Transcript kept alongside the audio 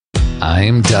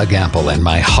I'm Doug Apple, and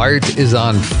my heart is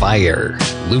on fire.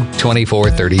 Luke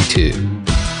 24:32.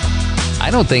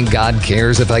 I don't think God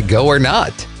cares if I go or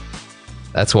not.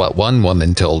 That's what one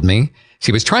woman told me.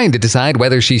 She was trying to decide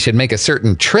whether she should make a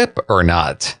certain trip or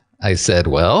not. I said,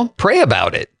 well, pray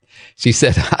about it. She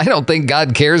said, I don't think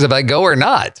God cares if I go or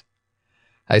not.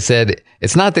 I said,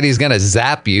 it's not that he's going to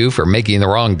zap you for making the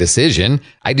wrong decision.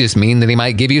 I just mean that he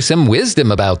might give you some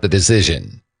wisdom about the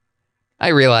decision. I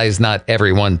realize not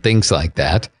everyone thinks like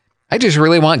that. I just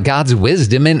really want God's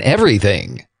wisdom in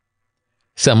everything.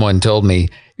 Someone told me,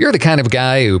 you're the kind of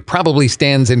guy who probably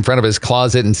stands in front of his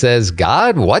closet and says,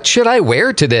 God, what should I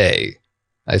wear today?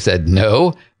 I said,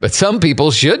 no, but some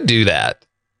people should do that.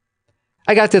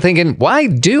 I got to thinking, why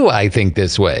do I think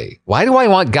this way? Why do I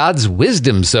want God's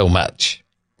wisdom so much?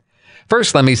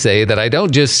 First, let me say that I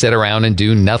don't just sit around and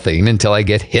do nothing until I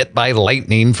get hit by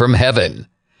lightning from heaven.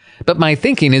 But my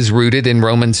thinking is rooted in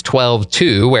Romans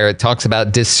 12:2, where it talks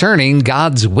about discerning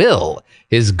God's will,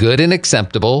 his good and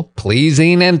acceptable,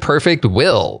 pleasing and perfect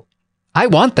will. I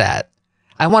want that.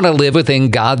 I want to live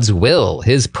within God's will,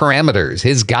 his parameters,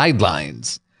 his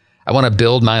guidelines. I want to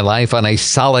build my life on a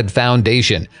solid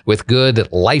foundation with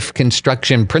good life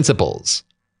construction principles.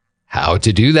 How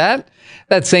to do that?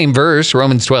 That same verse,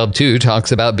 Romans 12:2,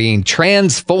 talks about being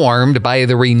transformed by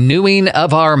the renewing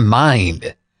of our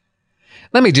mind.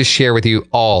 Let me just share with you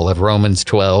all of Romans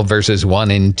 12, verses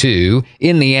 1 and 2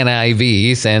 in the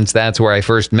NIV, since that's where I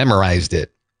first memorized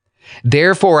it.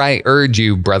 Therefore, I urge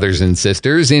you, brothers and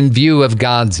sisters, in view of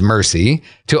God's mercy,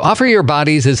 to offer your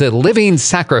bodies as a living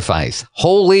sacrifice,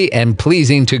 holy and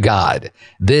pleasing to God.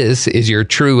 This is your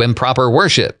true and proper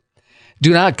worship.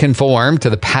 Do not conform to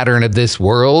the pattern of this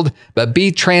world, but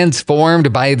be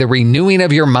transformed by the renewing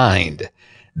of your mind.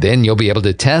 Then you'll be able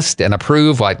to test and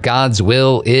approve what God's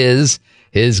will is,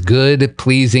 his good,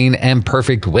 pleasing, and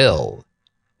perfect will.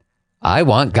 I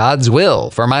want God's will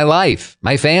for my life,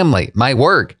 my family, my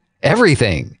work,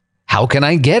 everything. How can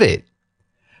I get it?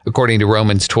 According to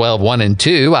Romans 12:1 and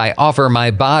 2, I offer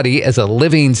my body as a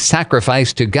living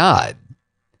sacrifice to God.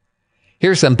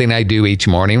 Here's something I do each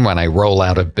morning when I roll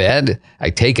out of bed. I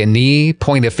take a knee,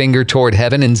 point a finger toward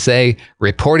heaven, and say,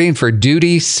 reporting for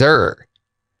duty, sir.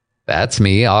 That's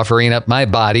me offering up my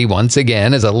body once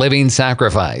again as a living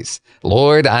sacrifice.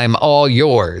 Lord, I'm all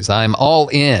yours. I'm all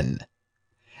in.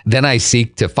 Then I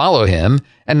seek to follow him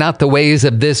and not the ways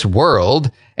of this world.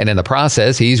 And in the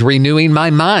process, he's renewing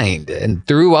my mind. And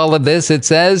through all of this, it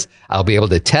says, I'll be able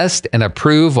to test and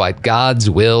approve what God's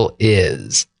will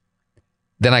is.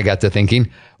 Then I got to thinking,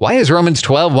 why is Romans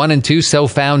 12:1 and 2 so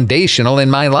foundational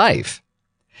in my life?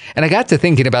 And I got to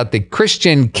thinking about the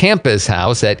Christian campus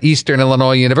house at Eastern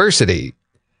Illinois University.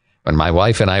 When my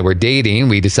wife and I were dating,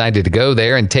 we decided to go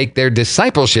there and take their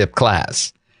discipleship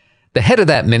class. The head of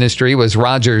that ministry was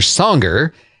Roger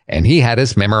Songer, and he had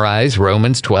us memorize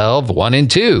Romans 12:1 and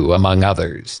 2, among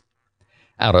others.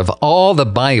 Out of all the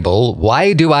Bible,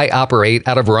 why do I operate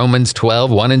out of Romans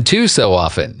 12:1 and 2 so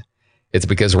often? It's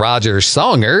because Roger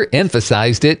Songer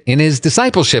emphasized it in his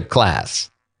discipleship class.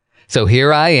 So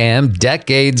here I am,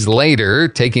 decades later,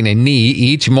 taking a knee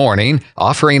each morning,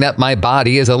 offering up my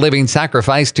body as a living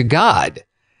sacrifice to God.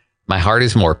 My heart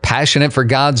is more passionate for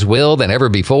God's will than ever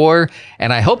before,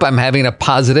 and I hope I'm having a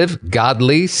positive,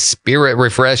 godly,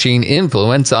 spirit-refreshing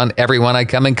influence on everyone I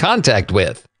come in contact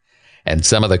with. And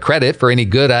some of the credit for any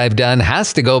good I've done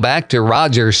has to go back to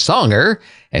Roger Songer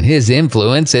and his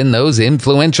influence in those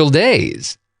influential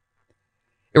days.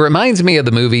 It reminds me of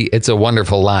the movie It's a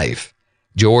Wonderful Life.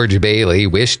 George Bailey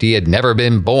wished he had never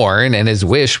been born, and his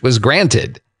wish was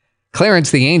granted. Clarence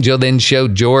the angel then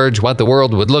showed George what the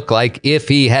world would look like if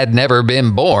he had never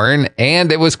been born,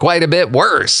 and it was quite a bit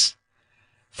worse.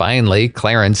 Finally,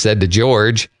 Clarence said to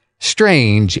George,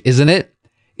 strange, isn't it?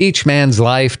 Each man's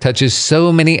life touches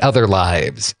so many other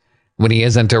lives. When he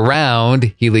isn't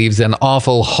around, he leaves an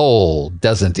awful hole,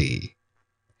 doesn't he?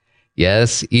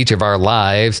 Yes, each of our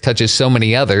lives touches so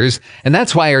many others, and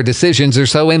that's why our decisions are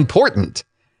so important.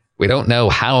 We don't know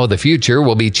how the future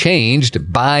will be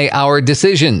changed by our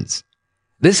decisions.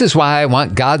 This is why I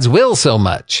want God's will so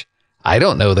much. I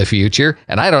don't know the future,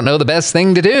 and I don't know the best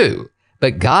thing to do,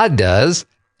 but God does,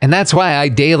 and that's why I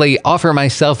daily offer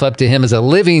myself up to him as a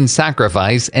living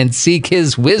sacrifice and seek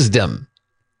his wisdom.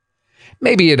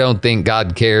 Maybe you don't think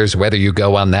God cares whether you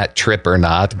go on that trip or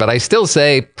not, but I still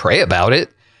say pray about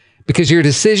it. Because your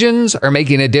decisions are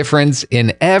making a difference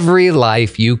in every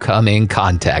life you come in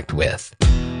contact with.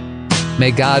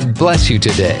 May God bless you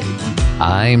today.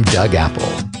 I'm Doug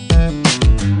Apple.